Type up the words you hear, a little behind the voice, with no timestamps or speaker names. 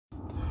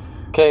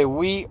Okay,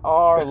 we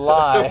are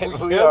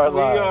live. We are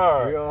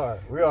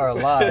live. We are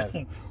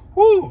live.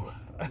 Woo!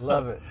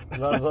 Love it.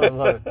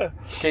 Love it.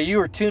 Okay, you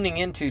are tuning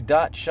into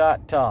Dot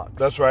Shot Talks.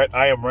 That's right.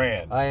 I am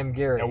Rand. I am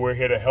Gary. And we're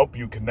here to help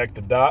you connect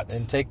the dots.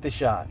 And take the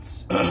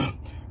shots.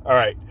 All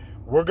right.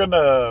 We're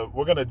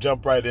gonna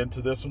jump right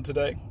into this one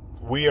today.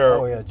 We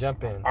are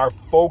jump in. Our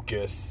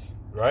focus,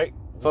 right?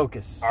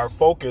 Focus. Our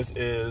focus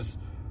is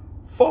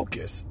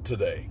focus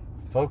today.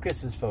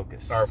 Focus is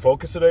focus. Our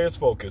focus today is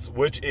focus,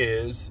 which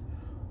is,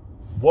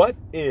 what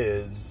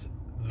is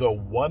the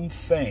one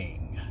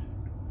thing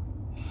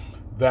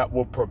that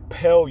will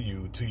propel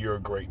you to your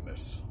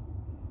greatness?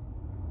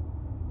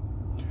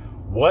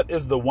 What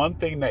is the one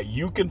thing that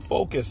you can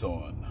focus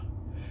on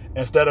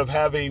instead of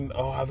having,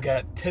 I've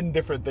got 10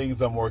 different things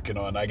I'm working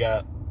on.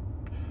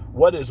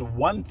 What is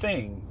one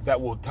thing that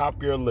will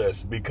top your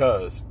list?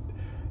 Because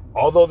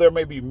although there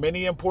may be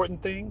many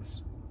important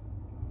things,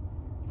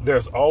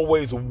 there's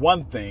always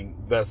one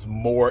thing that's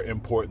more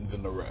important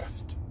than the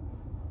rest.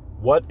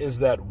 What is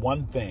that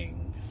one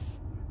thing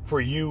for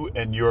you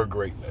and your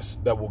greatness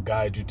that will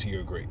guide you to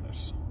your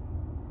greatness?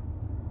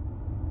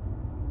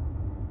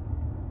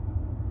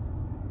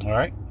 All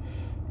right?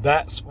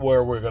 That's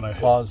where we're going to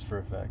pause for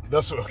effect.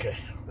 That's okay.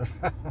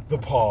 The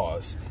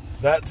pause.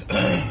 That's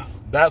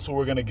what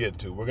we're going to get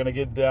to. We're going to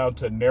get down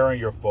to narrowing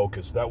your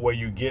focus. That way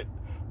you get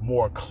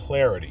more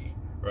clarity,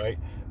 right?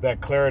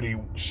 That clarity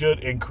should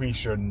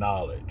increase your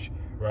knowledge,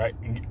 right?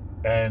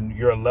 And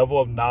your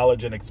level of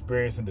knowledge and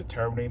experience in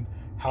determining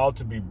how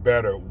to be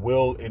better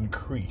will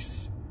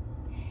increase.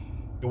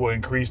 It will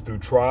increase through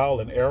trial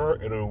and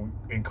error. It'll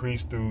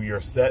increase through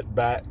your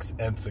setbacks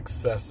and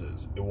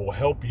successes. It will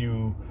help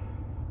you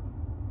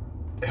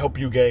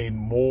gain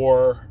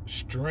more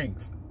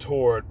strength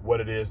toward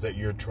what it is that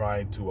you're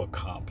trying to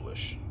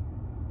accomplish.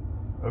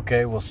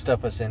 Okay, well,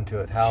 step us into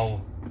it.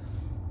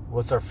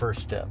 What's our first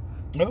step?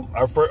 No,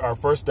 our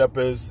first step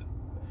is,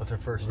 what's our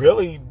first step?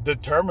 Really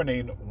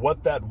determining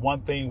what that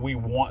one thing we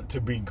want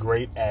to be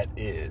great at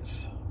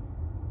is.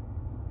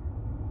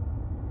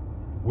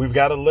 We've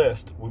got a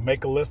list. We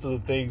make a list of the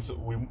things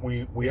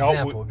we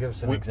example. Give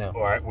us an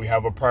example. All right, we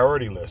have a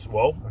priority list.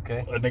 Well,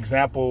 okay. An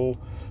example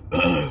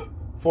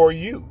for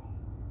you.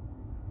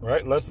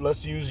 Right? Let's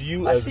use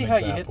you as an example. I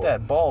see how you hit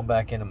that ball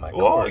back into my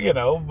court.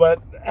 Well,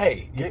 but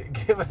hey.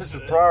 Give us a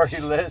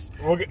priority list.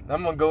 I'm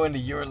going to go into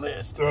your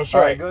list. That's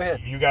All right. right, go ahead.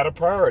 You got a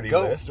priority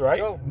list, right?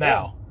 Go.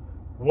 Now,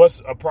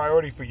 what's a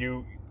priority for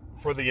you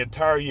for the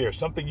entire year?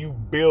 Something you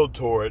build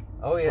toward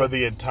for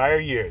the entire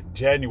year.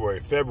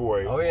 January,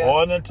 February,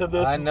 on into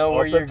this, I know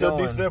where you're until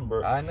going.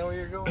 December. I know where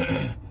you're going.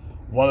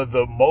 One of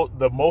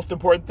the most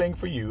important thing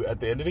for you at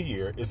the end of the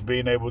year is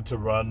being able to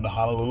run the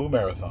Honolulu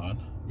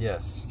Marathon.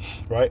 Yes.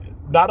 Right?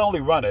 Not only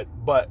run it,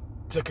 but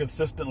to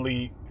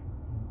consistently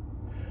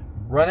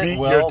run it beat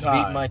well, your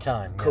time. beat my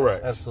time. Yes,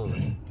 correct.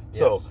 Absolutely.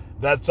 So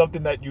that's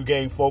something that you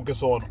gain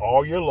focus on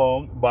all year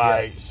long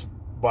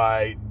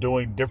by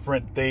doing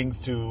different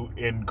things to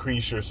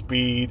increase your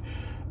speed,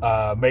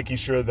 making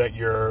sure that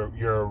you're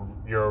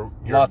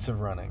lots of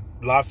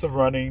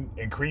running,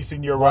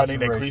 increasing your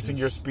running, increasing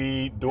your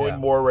speed, doing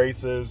more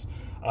races,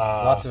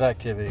 lots of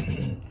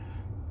activity.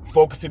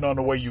 Focusing on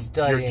the way your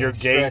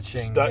gait,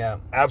 stretching,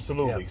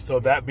 absolutely. So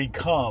that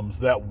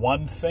becomes that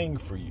one thing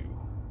for you.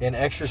 In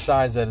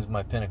exercise, that is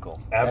my pinnacle.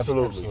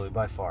 Absolutely,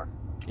 by far.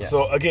 Yes.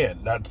 So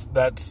again,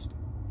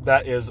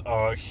 that is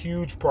a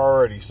huge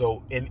priority.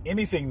 So in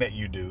anything that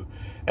you do,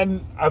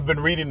 and I've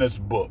been reading this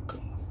book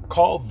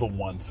called The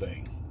One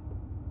Thing.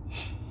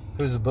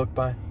 Who's the book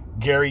by?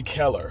 Gary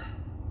Keller.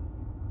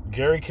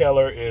 Gary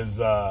Keller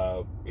is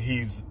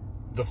he's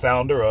the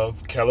founder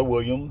of Keller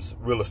Williams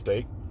Real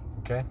Estate.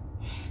 Okay.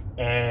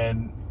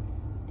 And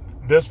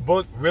this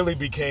book really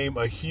became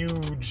a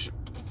huge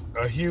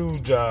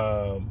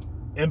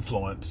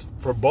influence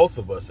for both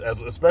of us,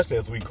 especially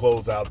as we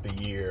close out the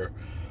year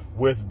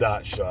with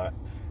Dot Shot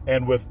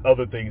and with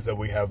other things that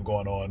we have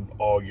going on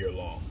all year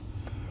long.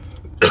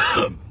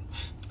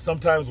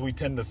 Sometimes we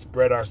tend to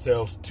spread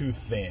ourselves too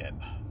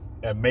thin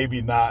and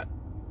maybe not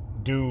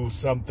do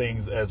some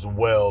things as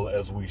well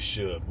as we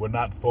should. We're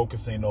not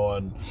focusing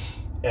on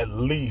at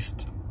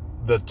least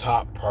the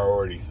top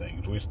priority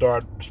things. We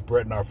start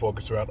spreading our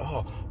focus around,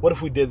 what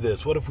if we did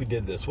this? What if we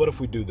did this? What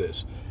if we do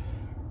this?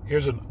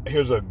 Here's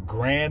a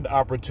grand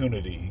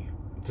opportunity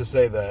to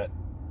say that,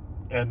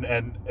 and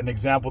an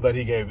example that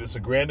he gave, it's a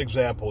grand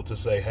example to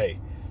say, hey,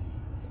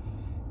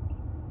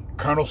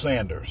 Colonel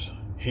Sanders,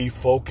 he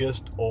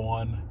focused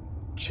on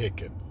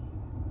chicken.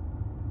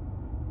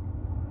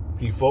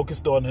 He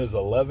focused on his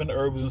 11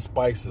 herbs and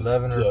spices.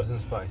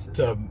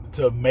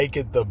 To make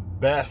it the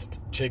best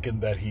chicken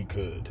that he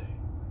could.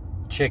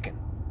 Chicken.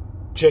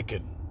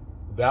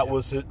 That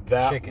was it.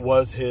 That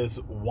was his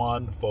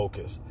one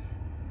focus.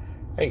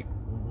 Hey,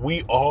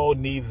 we all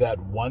need that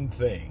one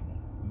thing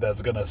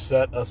that's going to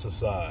set us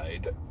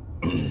aside,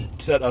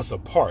 set us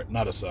apart,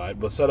 not aside,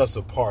 but set us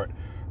apart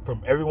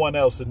from everyone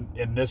else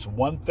in this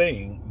one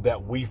thing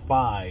that we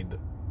find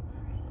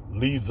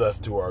leads us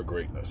to our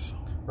greatness.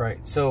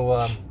 Right. So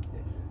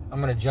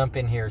I'm going to jump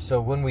in here.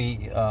 So when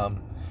we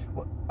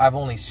I've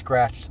only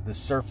scratched the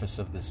surface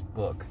of this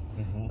book.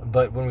 Mm-hmm.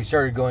 But when we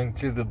started going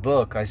through the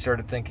book, I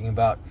started thinking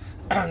about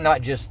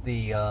not just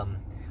the,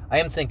 I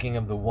am thinking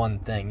of the one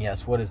thing.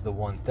 Yes, what is the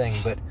one thing?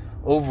 But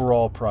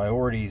overall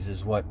priorities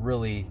is what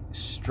really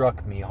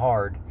struck me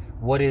hard.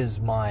 What is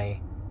my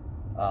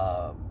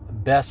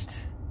best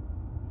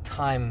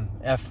time,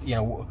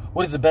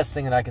 what is the best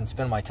thing that I can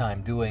spend my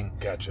time doing?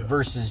 Gotcha.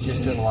 Versus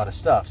just doing a lot of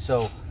stuff.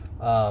 So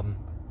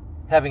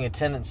having a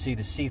tendency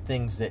to see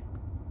things that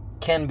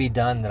can be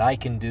done, that I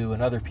can do,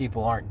 and other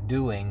people aren't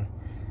doing,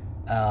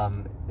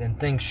 and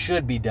things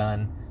should be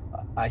done,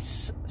 I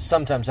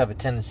sometimes have a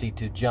tendency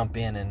to jump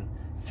in and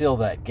fill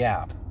that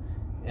gap.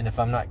 And if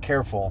I'm not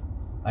careful,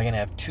 I can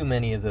have too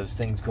many of those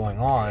things going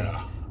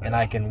on, and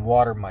I can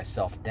water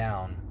myself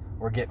down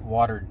or get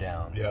watered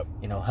down. Yep.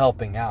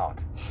 Helping out.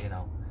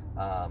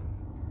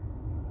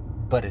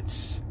 But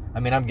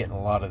I'm getting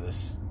a lot of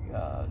this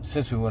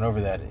since we went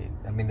over that.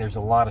 There's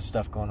a lot of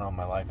stuff going on in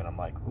my life, and I'm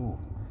like, ooh,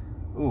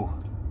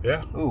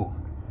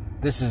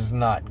 this is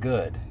not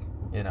good.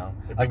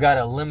 I've got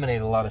to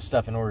eliminate a lot of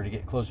stuff in order to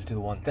get closer to the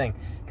one thing.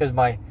 Because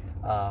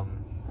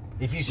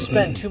if you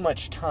spend too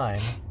much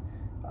time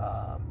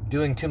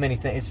doing too many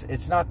things,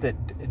 it's not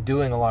that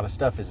doing a lot of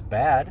stuff is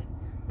bad,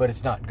 but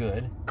it's not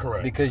good.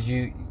 Correct. Because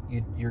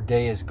your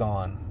day is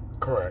gone.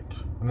 Correct.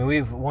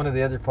 One of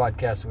the other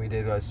podcasts that we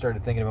did, I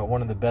started thinking about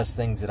one of the best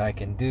things that I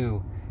can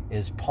do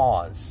is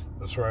pause.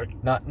 That's right.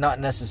 Not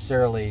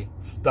necessarily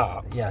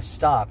stop. Yeah,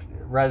 stop.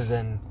 Rather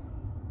than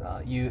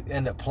you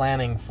end up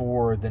planning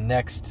for the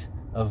next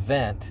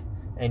event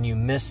and you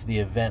miss the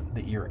event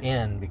that you're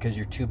in because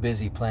you're too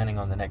busy planning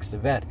on the next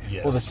event.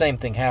 Yes. Well, the same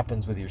thing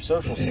happens with your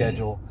social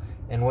schedule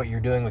and what you're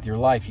doing with your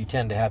life. You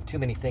tend to have too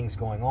many things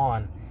going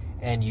on,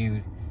 and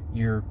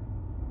you're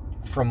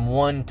from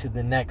one to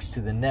the next.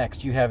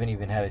 You haven't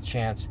even had a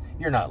chance.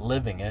 You're not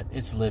living it.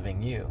 It's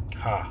living you.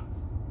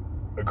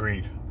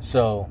 Agreed.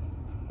 So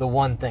the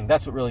one thing,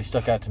 that's what really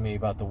stuck out to me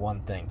about the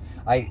one thing.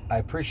 I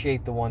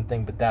appreciate the one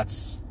thing, but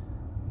that's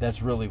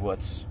really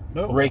what's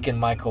raking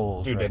my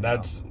coals. Dude, right and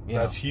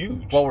that's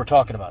huge. While we're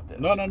talking about this.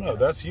 No,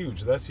 that's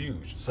huge. That's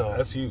huge. So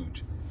that's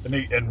huge.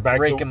 And back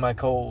raking to my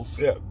coals.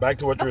 Yeah, back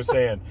to what you were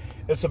saying.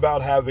 It's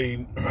about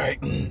having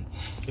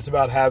It's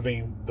about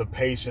having the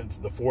patience,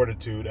 the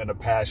fortitude, and the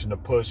passion to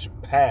push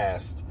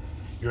past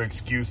your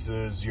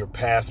excuses, your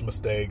past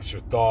mistakes,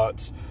 your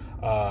thoughts,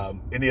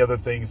 any other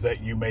things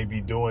that you may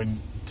be doing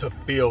to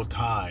fill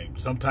time.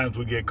 Sometimes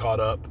we get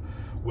caught up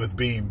with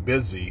being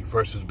busy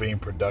versus being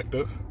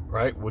productive,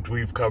 right? Which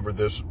we've covered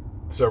this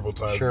several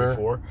times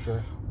before.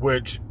 Sure.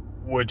 Which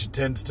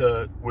tends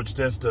to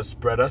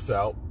spread us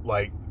out,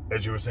 like,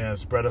 as you were saying,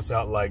 spread us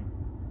out like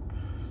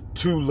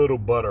too little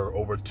butter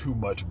over too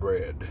much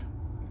bread.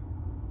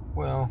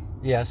 Well,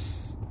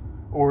 yes.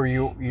 Or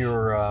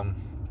you're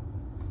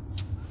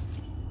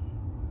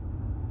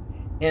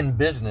in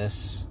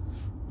business,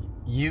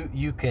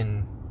 you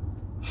can,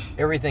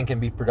 everything can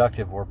be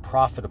productive or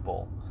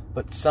profitable,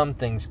 but some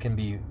things can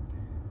be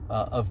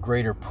of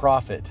greater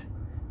profit,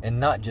 and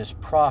not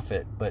just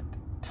profit, but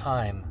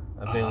time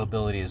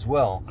availability as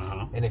well.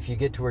 And if you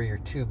get to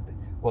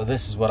where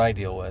this is what I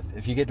deal with.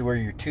 If you get to where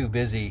you're too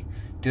busy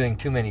doing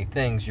too many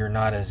things, you're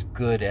not as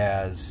good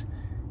as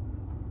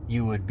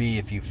you would be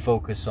if you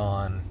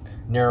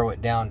narrow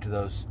it down to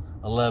those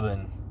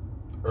 11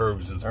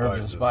 herbs and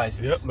spices.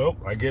 Yep, nope,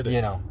 I get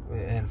it.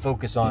 And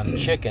focus on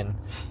chicken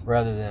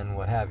rather than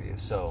what have you.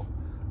 So,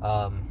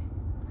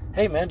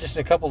 hey man, just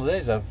in a couple of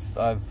days,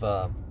 I've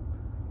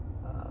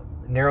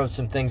narrowed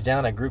some things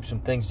down. I grouped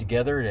some things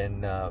together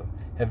and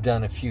have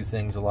done a few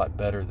things a lot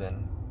better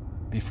than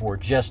before,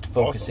 just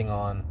focusing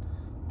on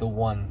the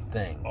one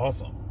thing.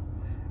 Awesome.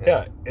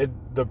 Yeah,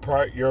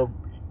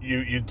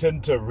 you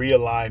tend to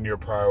realign your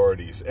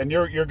priorities, and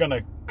you're going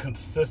to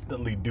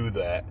consistently do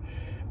that.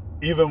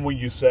 Even when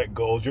you set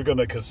goals, you're going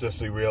to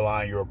consistently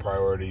realign your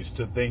priorities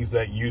to things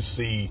that you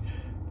see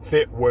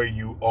fit where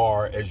you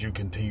are as you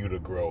continue to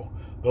grow.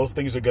 Those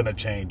things are going to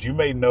change. You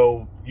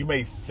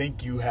may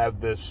think you have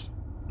this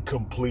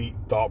complete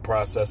thought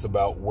process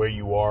about where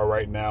you are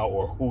right now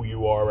or who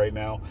you are right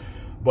now.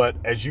 But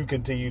as you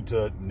continue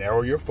to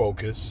narrow your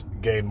focus,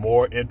 gain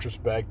more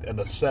introspect, and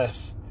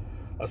assess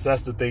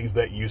the things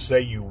that you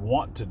say you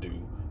want to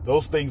do,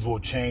 those things will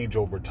change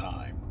over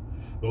time.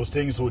 Those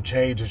things will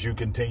change as you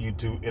continue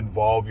to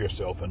involve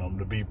yourself in them,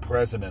 to be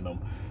present in them,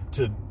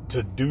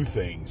 to do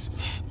things.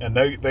 And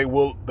they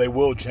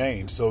will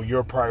change. So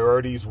your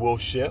priorities will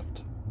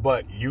shift,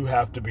 but you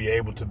have to be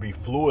able to be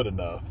fluid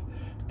enough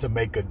to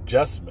make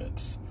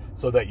adjustments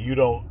so that you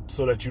don't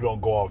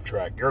go off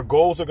track. Your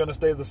goals are going to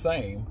stay the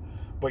same,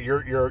 but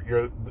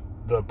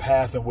the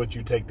path in which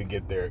you take to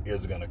get there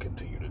is going to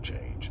continue to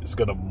change. It's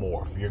going to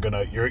morph.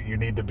 You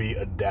need to be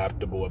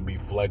adaptable and be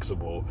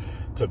flexible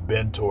to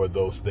bend toward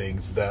those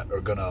things that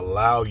are going to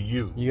allow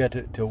you. You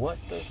got to what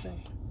those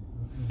things?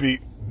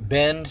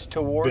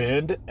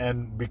 Bend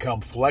and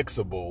become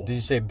flexible. Did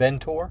you say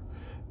Bentor?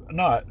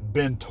 Not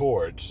bend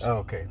towards. Oh,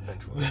 okay.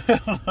 Bend towards. I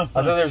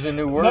thought there was a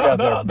new word out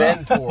there.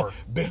 Bend toward.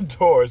 Bend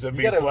towards and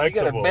be flexible. You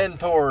got to bend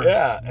toward.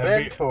 Yeah.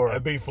 Bend toward.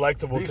 And be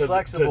flexible Be to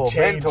flexible.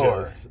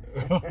 changes.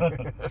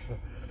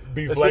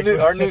 Be That's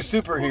flexible. our new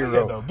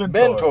superhero.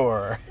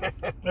 Bentor.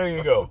 There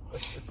you go.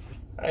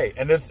 Hey,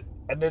 and it's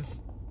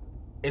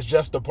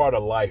just a part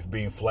of life,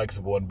 being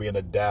flexible and being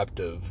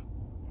adaptive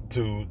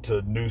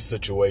to new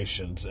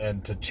situations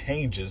and to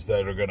changes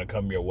that are going to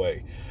come your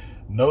way.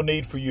 No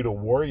need for you to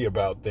worry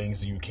about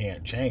things you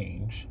can't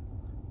change.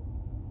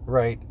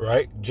 Right.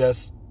 Right?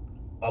 Just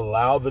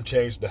allow the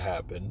change to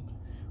happen.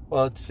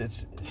 Well,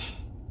 it's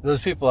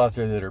those people out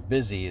there that are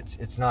busy.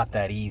 It's not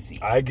that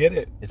easy. I get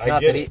it. It's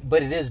not that,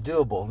 but it is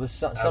doable.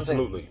 This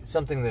Absolutely.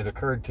 Something that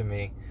occurred to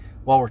me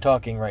while we're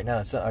talking right now.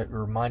 It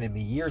reminded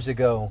me years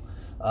ago.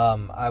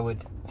 I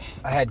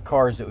had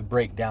cars that would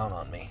break down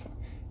on me,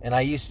 and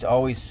I used to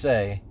always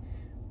say,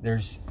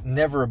 "There's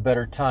never a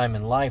better time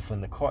in life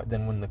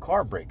than when the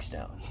car breaks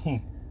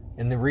down."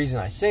 And the reason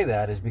I say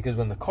that is because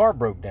when the car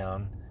broke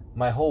down,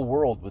 my whole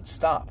world would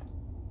stop.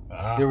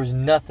 There was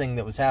nothing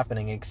that was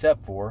happening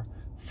except for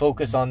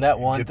focus on that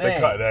one thing.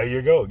 There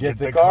you go. Get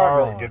the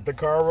car going. Get the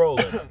car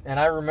rolling. And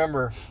I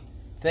remember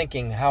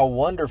thinking how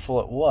wonderful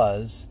it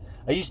was.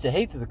 I used to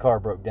hate that the car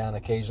broke down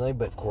occasionally,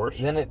 but of course.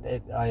 Then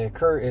it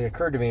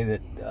occurred to me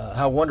that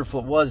how wonderful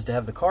it was to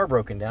have the car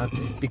broken down,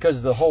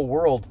 because the whole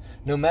world,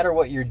 no matter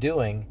what you're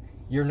doing,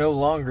 you're no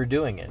longer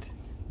doing it.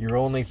 You're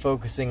only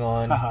focusing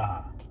on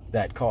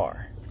that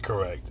car.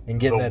 Correct. And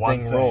getting that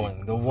thing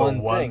rolling. The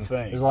one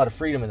thing. There's a lot of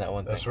freedom in that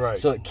one thing. That's right.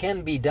 So it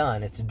can be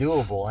done. It's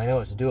doable. I know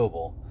it's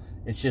doable.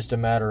 It's just a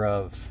matter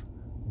of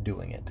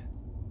doing it.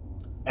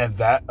 And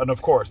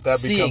of course,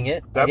 that becomes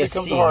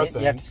a hard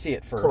thing. You have to see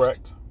it first.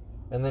 Correct.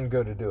 And then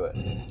go to do it.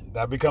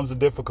 That becomes a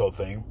difficult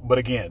thing. But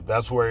again,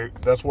 that's where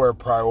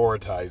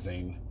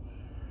prioritizing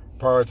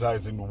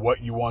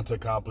what you want to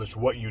accomplish,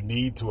 what you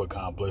need to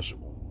accomplish,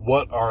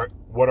 what are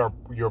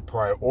your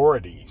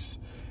priorities.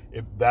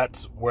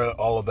 That's where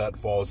all of that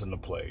falls into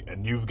play.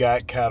 And you've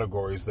got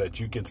categories that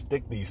you can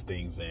stick these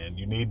things in.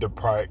 You need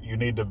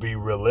to be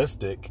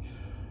realistic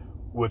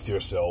with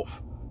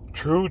yourself,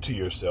 true to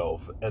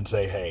yourself, and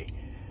say, hey,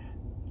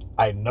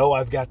 I know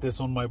I've got this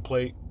on my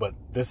plate, but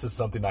this is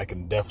something I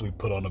can definitely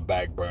put on a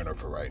back burner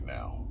for right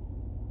now.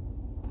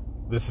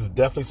 This is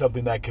definitely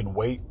something that can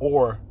wait,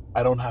 or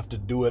I don't have to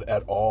do it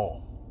at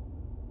all.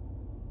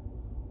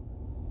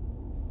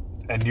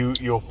 And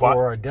you'll find,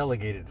 or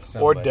delegate it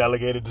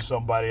to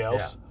somebody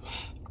else,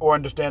 or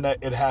understand that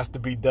it has to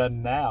be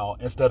done now,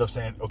 instead of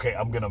saying, okay,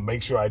 I'm going to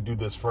make sure I do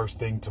this first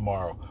thing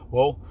tomorrow.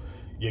 Well,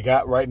 you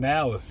got right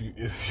now. If you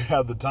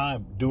have the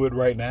time, do it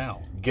right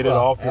now. Get it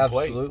off your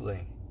plate.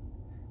 Absolutely.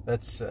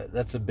 That's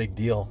a big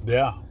deal.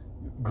 Yeah.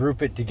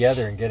 Group it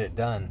together and get it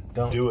done.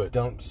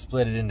 Don't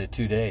split it into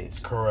 2 days.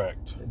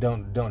 Correct.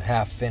 Don't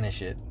half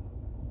finish it.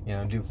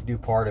 Do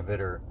part of it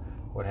or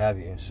what have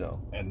you.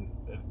 So. And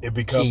it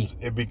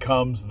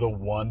becomes the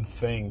one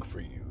thing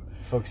for you.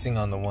 Focusing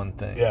on the one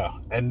thing. Yeah.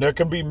 And there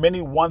can be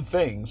many one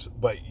things,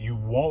 but you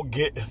won't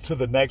get to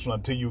the next one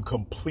until you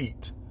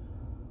complete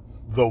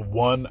the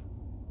one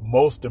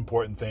most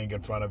important thing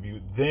in front of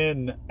you.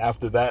 Then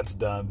after that's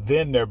done,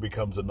 then there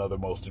becomes another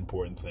most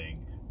important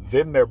thing.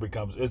 Then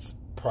it's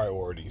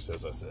priorities,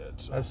 as I said.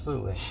 So.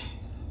 Absolutely.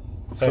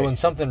 So when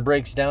something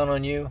breaks down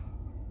on you,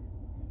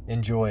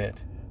 enjoy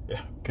it.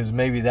 Yeah. Because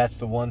maybe that's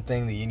the one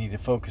thing that you need to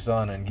focus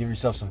on, and give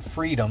yourself some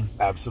freedom.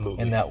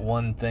 Absolutely. In that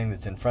one thing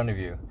that's in front of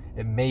you.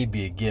 It may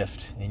be a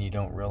gift and you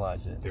don't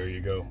realize it. There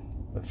you go.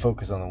 But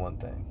focus on the one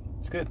thing.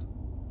 It's good.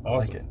 Awesome. I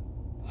like it.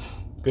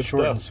 Good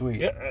Short stuff. And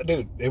sweet. Yeah,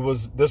 dude. It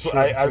was this.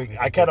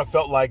 I kind of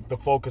felt like the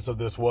focus of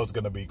this was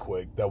going to be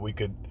quick. That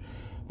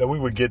we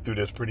would get through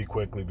this pretty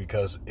quickly,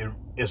 because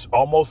it's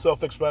almost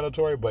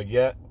self-explanatory, but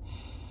yet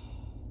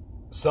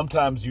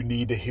sometimes you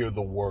need to hear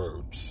the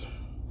words.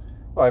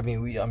 Well, I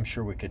mean, I'm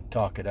sure we could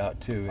talk it out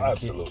too and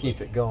Absolutely.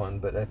 keep it going,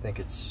 but I think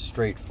it's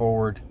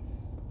straightforward.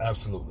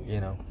 Absolutely.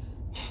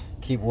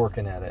 Keep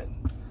working at it.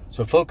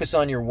 So focus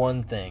on your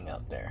one thing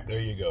out there.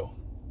 There you go.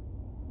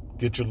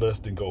 Get your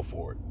list and go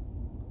for it.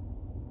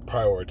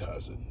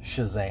 Prioritize it.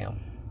 Shazam.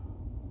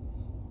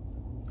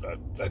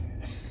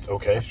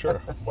 Okay,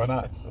 sure. Why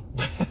not?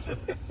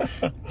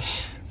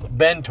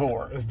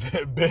 Bentor.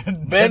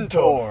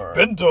 Bentor.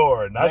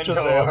 Not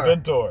Shazam.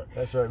 Bentor.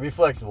 That's right. Be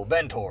flexible.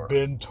 Bentor.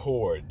 Bend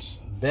towards.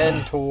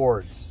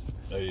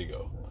 There you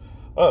go.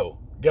 Oh,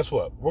 guess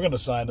what? We're going to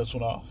sign this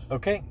one off.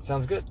 Okay.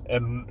 Sounds good.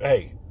 And,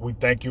 hey, we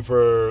thank you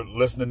for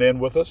listening in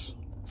with us.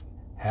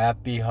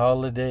 Happy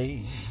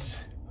holidays.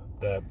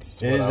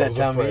 That's what I was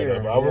afraid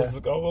of. I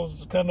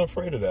was kind of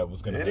afraid of that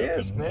was going to happen. It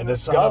is, man. And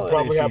it's going to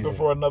probably happen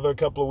for another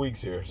couple of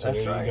weeks here. So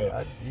that's there right. You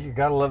go. You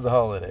got to love the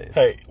holidays.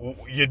 Hey,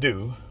 you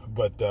do,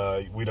 but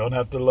we don't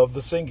have to love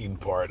the singing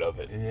part of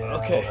it. Yeah,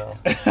 okay.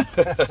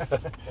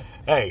 Well.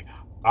 Hey,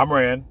 I'm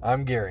Rand.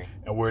 I'm Gary.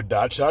 And we're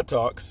Dot Shot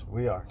Talks.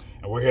 We are.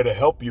 And we're here to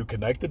help you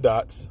connect the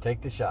dots.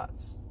 Take the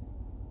shots.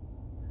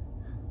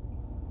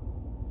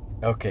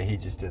 Okay, he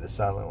just did a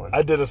silent one.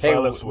 I did a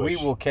silent switch.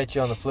 We will catch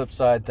you on the flip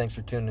side. Thanks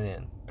for tuning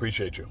in.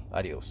 Appreciate you.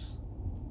 Adios.